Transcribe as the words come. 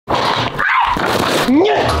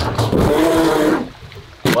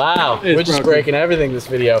Wow, we're just breaking everything this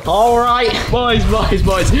video. All right, boys.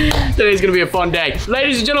 Today's gonna be a fun day.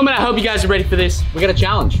 Ladies and gentlemen, I hope you guys are ready for this. We got a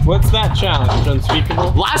challenge. What's that challenge,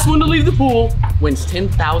 Unspeakable? Last one to leave the pool wins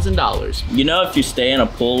 $10,000. You know, if you stay in a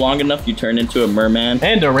pool long enough, you turn into a merman.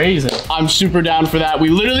 And a raisin. I'm super down for that. We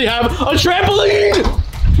literally have a trampoline!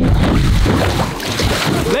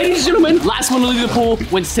 Ladies and gentlemen, last one to leave the pool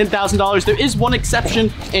wins $10,000. There is one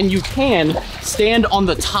exception, and you can stand on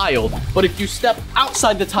the tile. But if you step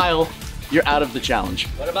outside the tile, you're out of the challenge.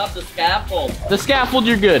 What about the scaffold? The scaffold,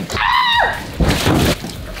 you're good.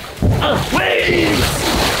 Waves!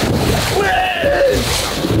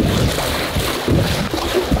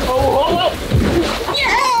 Oh!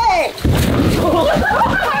 Yay!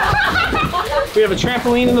 We have a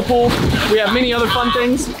trampoline in the pool. We have many other fun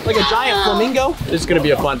things, like a giant flamingo. This is gonna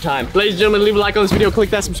be a fun time. Ladies and gentlemen, leave a like on this video, click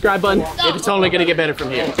that subscribe button. It's only gonna get better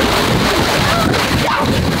from here.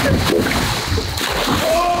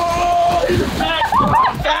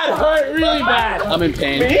 That hurt really bad. I'm in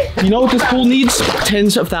pain. You know what this pool needs?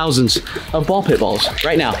 Tens of thousands of ball pit balls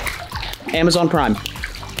right now. Amazon Prime.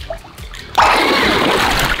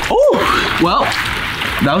 Oh, well,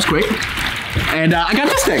 that was quick. And I got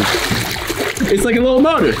this thing. It's like a little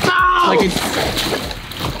motor. Oh! Like it's...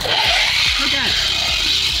 Look at it.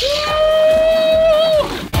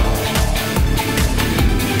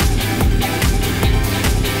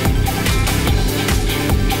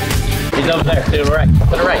 He's over there. To the right. To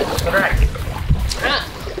the right. To the right.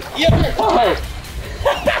 Oh.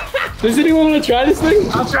 Does anyone want to try this thing?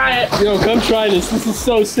 I'll try it. Yo, come try this. This is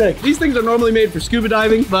so sick. These things are normally made for scuba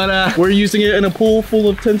diving, but we're using it in a pool full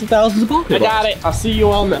of tens of thousands of ball pit balls. I got it. I'll see you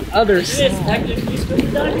on the other side.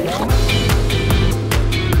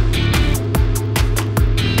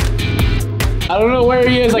 I don't know where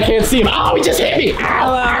he is. I can't see him. Oh, he just hit me. Ow,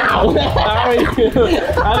 ow. How are you? I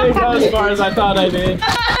didn't go as far as I thought I did.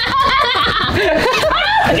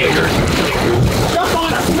 Jump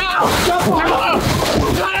on him. No. Jump on him.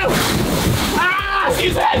 Got him. Ah, see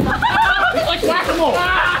his head. It's like whack-a-mole.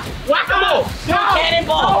 Ah, whack-a-mole. No.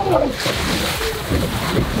 Cannonball.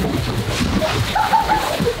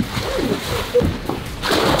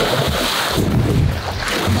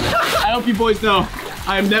 I hope you boys know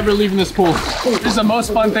I am never leaving this pool. This is the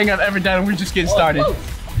most fun thing I've ever done, and we're just getting started.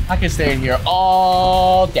 I can stay in here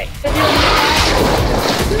all day.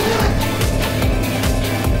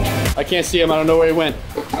 I can't see him. I don't know where he went.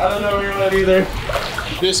 I don't know where you went either.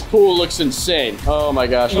 This pool looks insane. Oh my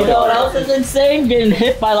gosh. You know what else is insane? Getting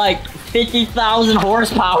hit by like 50,000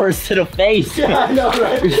 horsepower to the face. Yeah, I know,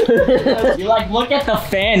 right? You like look at the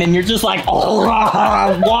fan and you're just like, oh,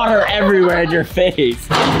 water everywhere in your face.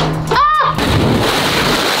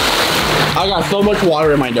 I got so much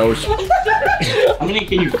water in my nose. How many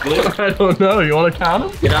can you flip? I don't know. You want to count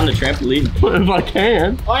them? Get on the trampoline. If I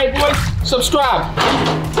can. All right, boys, subscribe.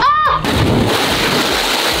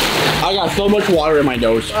 I got so much water in my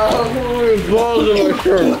nose. Balls in my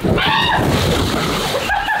shirt.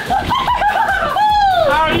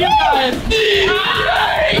 How are you guys?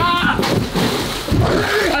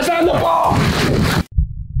 I found the ball.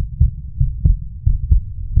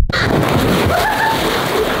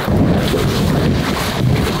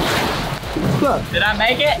 Did I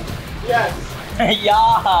make it? Yes.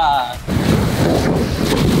 Yeah.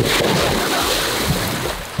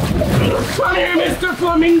 Come here, Mr.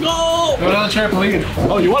 Flamingo. Go to the trampoline.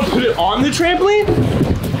 Oh, you want to put it on the trampoline?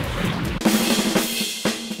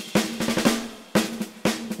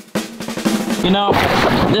 You know,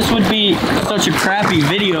 this would be such a crappy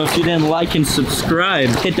video if you didn't like and subscribe.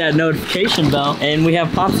 Hit that notification bell, and we have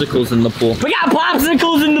popsicles in the pool. We got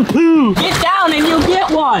popsicles in the pool! Get down and you'll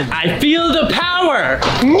get one! I feel the power.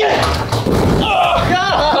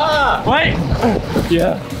 Wait.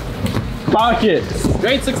 Yeah. Pocket.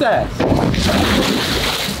 Great success.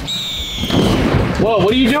 Whoa,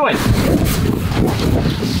 what are you doing?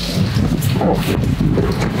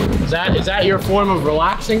 Is that your form of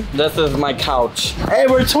relaxing? This is my couch. Hey,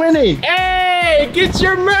 we're twinning! Hey, get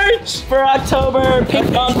your merch! For October, pink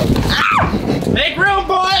month. Make room,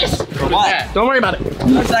 boys! What? Don't worry about it.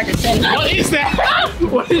 Looks like a thing. What is that?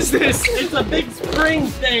 What is this? It's a big spring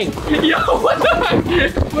thing. Yo, what the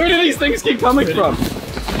heck? Where do these things keep coming from?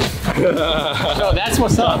 So that's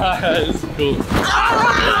what's up. That's cool.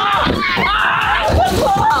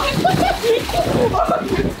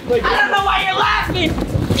 I don't know why you're laughing!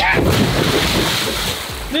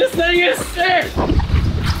 This thing is sick.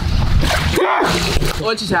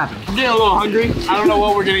 What just happened? I'm getting a little hungry. I don't know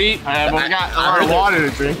what we're gonna eat, but we got a lot of water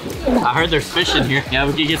to drink. I heard there's fish in here. Yeah,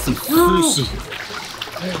 we could get some sushi.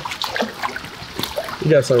 You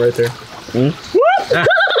got some right there. What?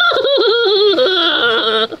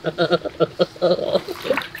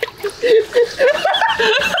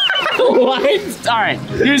 All right,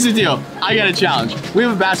 here's the deal. I got a challenge. We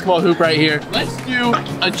have a basketball hoop right here. Let's do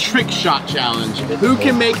a trick shot challenge. Who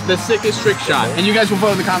can make the sickest trick shot? And you guys will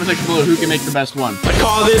vote in the comment section below who can make the best one. I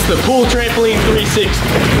call this the pool trampoline 360.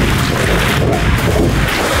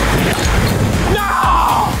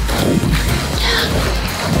 No!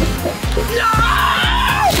 No!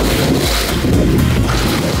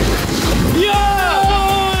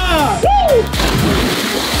 Yeah! Woo!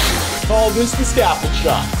 Call this the scaffold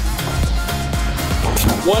shot.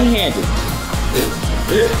 One-handed.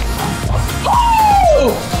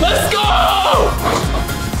 Oh! Let's go!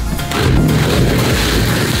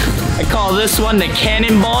 I call this one the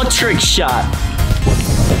cannonball trick shot.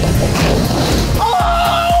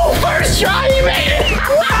 Oh! First try, you made it!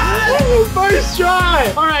 First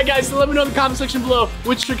try! All right, guys, so let me know in the comment section below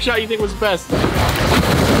which trick shot you think was best.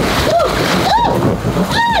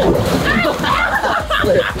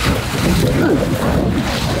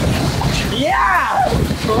 Yeah!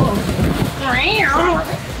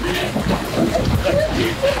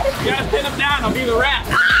 You gotta pin him down, I'll be the rat.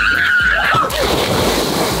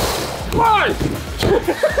 Come on!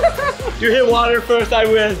 You hit water first, I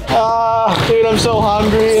win. Dude, I'm so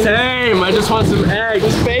hungry. Same, I just want some eggs.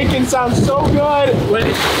 This bacon sounds so good.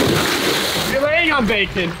 You're laying on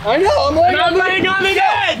bacon. I know, I'm laying I'm laying on the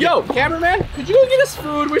egg! Yo, cameraman, could you go get us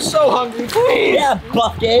food? We're so hungry, please. Yeah,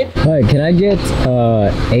 Buff Gabe. All right, can I get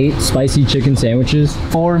 8 spicy chicken sandwiches?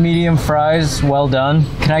 4 medium fries, well done.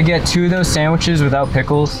 Can I get 2 of those sandwiches without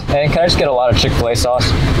pickles? And can I just get a lot of Chick-fil-A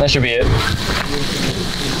sauce? That should be it.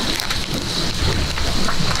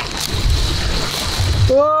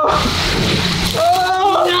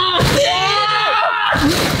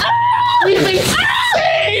 We've been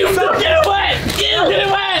saved! So get it wet! Get it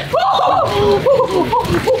wet!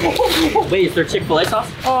 Wait, is there Chick-fil-A sauce?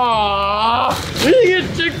 Aww. We didn't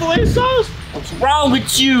get Chick-fil-A sauce? What's wrong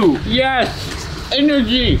with you? Yes.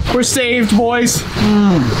 Energy. We're saved, boys.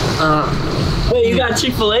 Wait, you got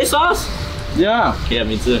Chick-fil-A sauce? Yeah. Yeah,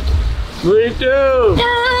 me too. Me too.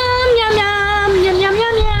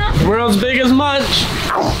 World's biggest munch.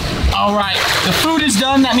 All right, the food is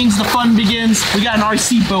done. That means the fun begins. We got an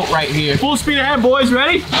RC boat right here. Full speed ahead, boys.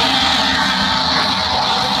 Ready?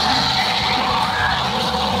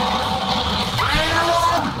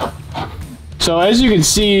 So as you can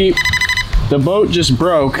see, the boat just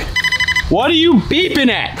broke. What are you beeping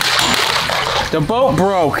at? The boat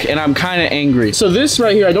broke and I'm kind of angry. So this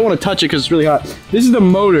right here, I don't want to touch it because it's really hot. This is the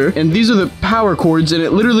motor and these are the power cords and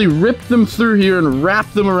it literally ripped them through here and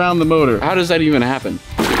wrapped them around the motor. How does that even happen?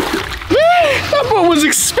 That boat was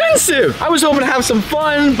expensive. I was hoping to have some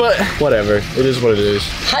fun, but whatever. It is what it is.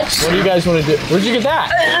 What do you guys want to do? Where'd you get that?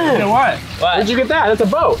 You know what? Where'd you get that? That's a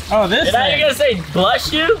boat. Oh, this Did I thing. gonna say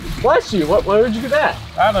bless you? Bless you. Where'd you get that?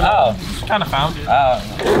 I don't know. Oh. Just kind of found it.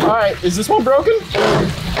 All right, is this one broken?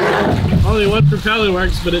 Only one propeller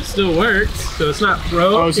works, but it still works. So it's not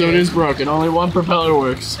broke. Oh, so it is broken. Only one propeller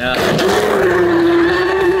works. Yeah.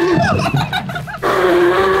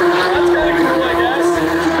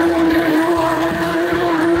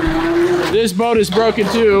 This boat is broken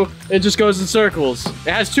too. It just goes in circles.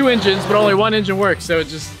 It has 2 engines, but only 1 engine works, so it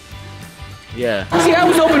just, yeah. See, I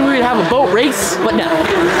was hoping we would have a boat race, but no.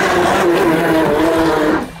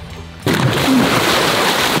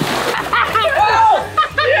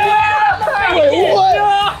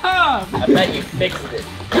 I bet you fixed it.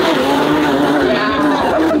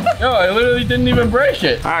 No, I literally didn't even break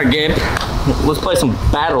it. All right, Gabe. Let's play some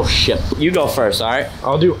Battleship. You go first, all right?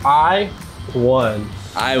 I'll do I won.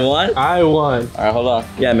 I won? I won. All right, hold on.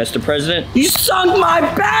 Yeah, Mr. President. You sunk my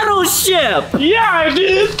battleship! Yeah, I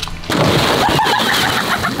did.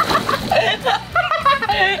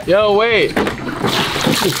 Yo, wait.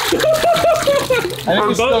 I think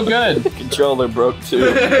it's still good. Controller broke too.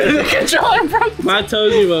 The controller broke. My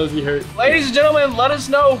toesy wosy hurt. Ladies and gentlemen, let us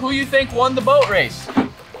know who you think won the boat race.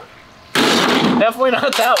 Definitely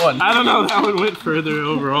not that one. I don't know. That one went further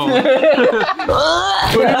overall.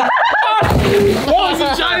 What was he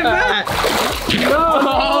trying that?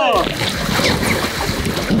 No.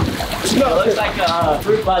 It looks like a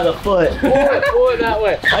fruit by the foot. Pull it that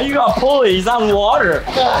way. How you gonna pull it? He's on water.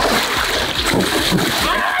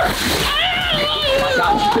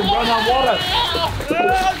 You can run on water.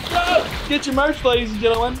 Get your merch, ladies and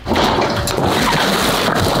gentlemen.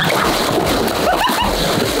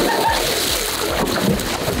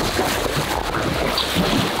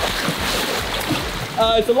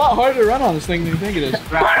 It's a lot harder to run on this thing than you think it is.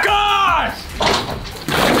 My gosh!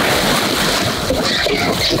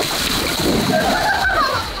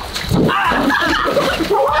 Ah!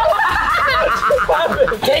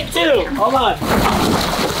 2. Hold on.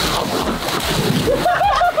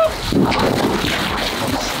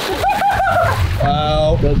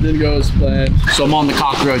 Wow, that didn't go as planned. So I'm on the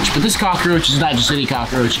cockroach, but this cockroach is not just any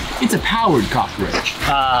cockroach. It's a powered cockroach.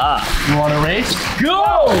 You want to race?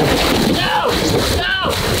 Go! No!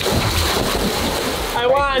 No! I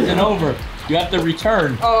won. And over. You have to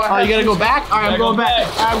return. Oh, you gotta go back? All right, I'm going back.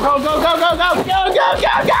 All right, go, go, go, go, go, go, go,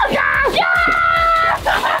 go, go, go, go!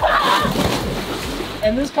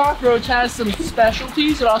 And this cockroach has some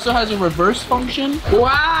specialties. It also has a reverse function.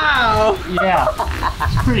 Wow! Yeah,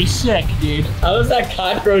 it's pretty sick, dude. How is that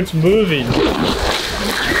cockroach moving?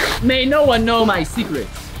 May no one know my secrets.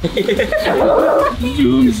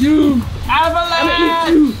 Zoom, zoom.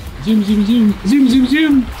 Avalanche! Zoom, zoom, zoom. Zoom, zoom,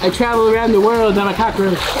 zoom. I travel around the world. I'm a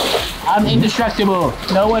cockroach. I'm indestructible.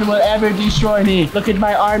 No one will ever destroy me. Look at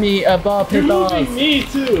my army of ball pit balls. Me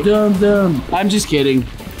too. Dum, dum. I'm just kidding.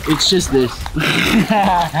 It's just this.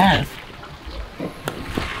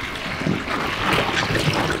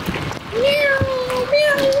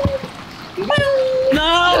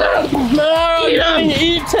 No! No! You're being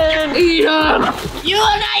eaten! Eat him! You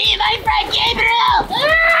will not eat my friend Gabriel!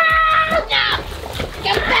 Ah, no!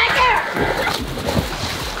 Get back here!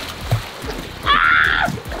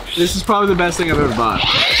 This is probably the best thing I've ever bought.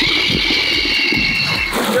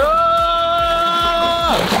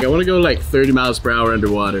 I want to go like 30 miles per hour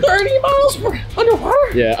underwater. 30 miles per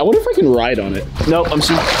underwater? Yeah, I wonder if I can ride on it. Nope, I'm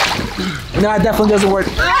super. No, it definitely doesn't work.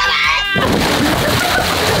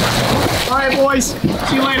 All right, boys.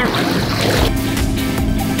 See you later.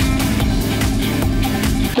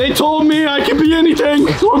 They told me I can be anything,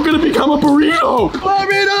 so I'm gonna become a burrito.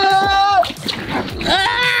 Burrito!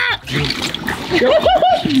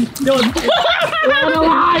 We're on a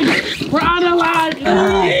line. We're on a line.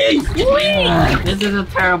 This is a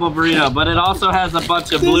terrible burrito, but it also has a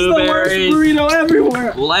bunch of This is the worst blueberries, burrito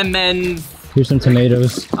everywhere. lemons, Here's some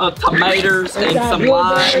tomatoes. tomatoes, and got some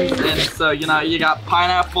blueberries. limes. And so, you know, you got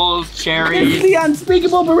pineapples, This is cherries. the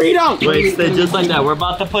unspeakable burrito. Wait, stay just like that. We're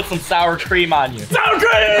about to put some sour cream on you. Sour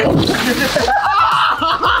cream.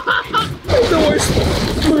 It's the worst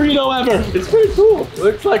burrito ever. It's pretty cool.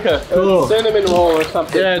 Looks like a cinnamon roll or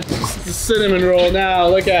something. Yeah, it's a cinnamon roll now.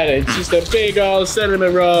 Look at it. It's just a big old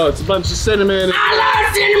cinnamon roll. It's a bunch of cinnamon. I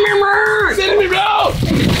love cinnamon roll! Cinnamon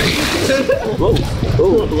roll.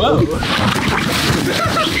 Whoa. Whoa.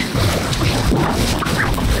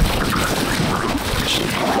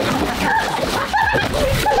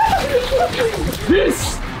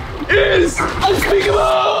 This is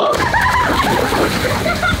unspeakable.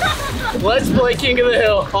 Let's play King of the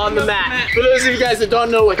Hill on the mat. For those of you guys that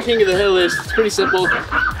don't know what King of the Hill is, it's pretty simple.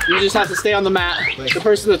 You just have to stay on the mat. The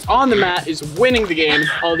person that's on the mat is winning the game.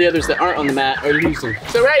 All the others that aren't on the mat are losing.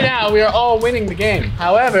 So right now, we are all winning the game.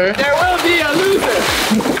 However, there will be a loser.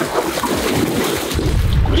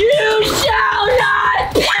 You shall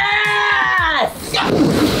not pass!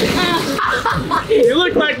 You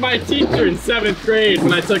look like my teacher in 7th grade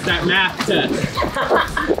when I took that math test.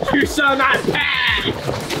 You shall not pass!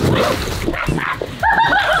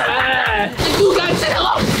 You guys say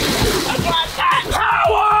hello! I got that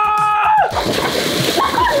power!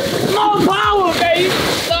 More power, baby!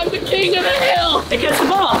 I'm the king of the hill! It gets the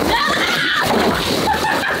ball.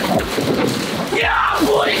 Yeah,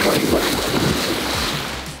 boy!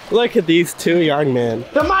 Look at these two young men.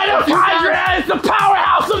 The mitochondria is the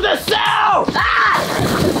powerhouse of the cell!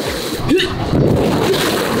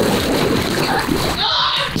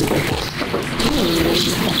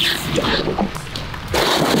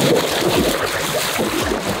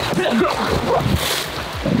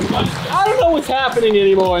 I don't know what's happening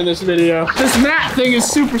anymore in this video. This mat thing is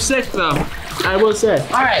super sick though, I will say.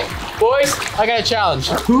 All right, boys, I got a challenge.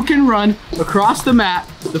 Who can run across the mat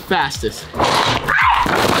the fastest?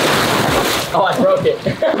 Oh, I broke it.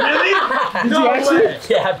 Really? Did you actually?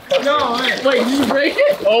 Yeah. No way. Wait, did you break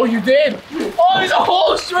it? Oh, you did? Oh, there's a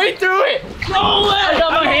hole straight through it. No way. I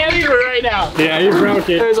got my hand through it right now. Yeah, you broke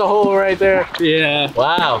it. There's a hole right there. Yeah.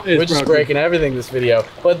 Wow, It's we're just broken. breaking everything this video.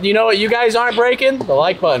 But you know what you guys aren't breaking? The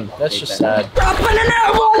like button. That's just sad.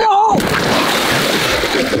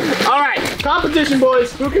 All right, competition,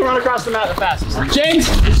 boys. Who can run across the mat the fastest? James,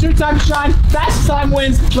 it's your time to shine. Fastest time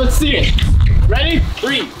wins. Let's see it. Ready?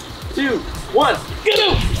 3, 2, 1.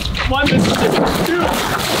 Go! 1 Mississippi. 2.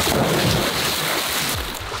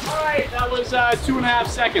 All right, that was 2.5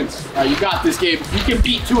 seconds. All right, you got this, Gabe. You can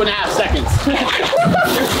beat 2.5 seconds.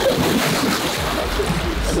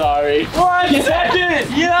 Sorry. 1 second!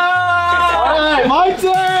 Yeah! All right, my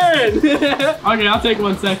turn! Okay, I'll take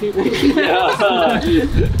 1 second.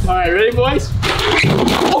 All right, ready, boys?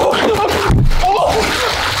 Oh! Oh!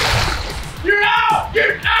 You're out!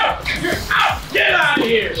 You're out!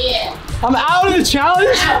 I'm out of the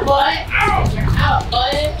challenge? Out, boy. You're out,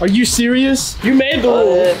 boy. Are you serious? You made the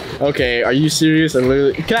rule. Okay, are you serious?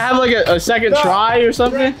 Can I have like a second try or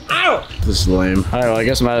something? Ow! This is lame. All right, well, I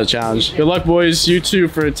guess I'm out of the challenge. Good luck, boys. You too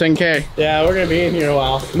for 10K. Yeah, we're gonna be in here a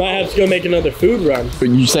while. Might have to go make another food run. Are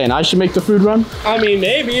you saying I should make the food run? I mean,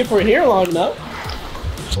 maybe if we're here long enough.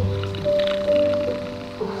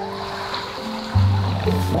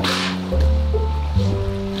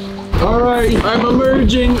 All right, I'm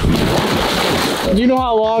emerging. Do you know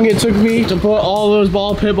how long it took me to put all those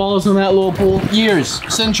ball pit balls in that little pool? Years,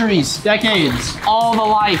 centuries, decades, all the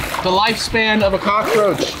lifespan of a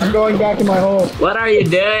cockroach. I'm going back in my hole. What are you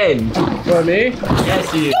doing? For me?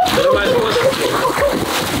 Yes, you. What am I supposed to do?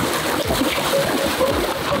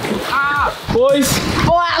 Ah, boys.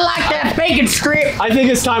 Oh, I like that bacon strip. I think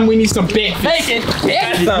it's time we need some bit fish.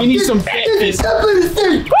 Bacon. We need some bit fish.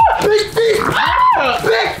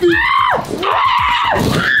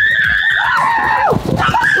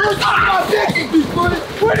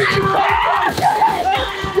 Where did you run?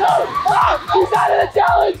 He's out of the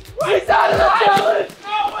challenge! He's out of the challenge!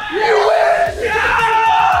 You win!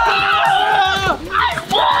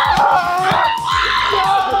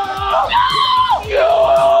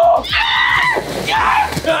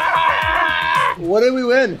 What did we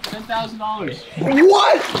win? $10,000.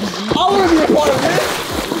 What? I want to be a part of this.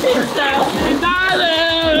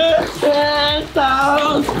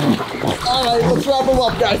 All right, let's wrap them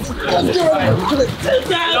up, guys. Let's get ready.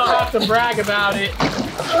 You don't have to brag about it. You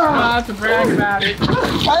don't have to brag about it.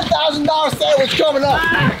 $10,000 sandwich coming up.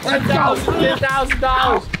 Let's go. $10,000.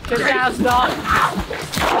 $10,000.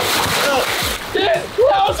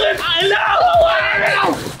 $10,000. I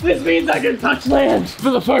know. This means I can touch land for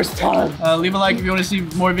the first time. Leave a like if you want to see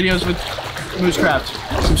more videos with Moosecraft.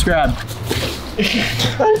 Subscribe. I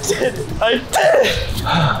did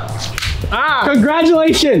it.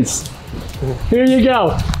 Congratulations. Here you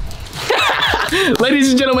go. Ladies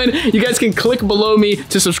and gentlemen, you guys can click below me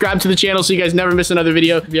to subscribe to the channel so you guys never miss another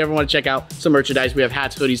video. If you ever want to check out some merchandise, we have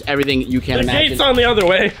hats, hoodies, everything you can imagine. The gate's on the other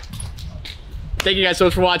way. Thank you guys so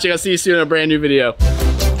much for watching. I'll see you soon in a brand new video.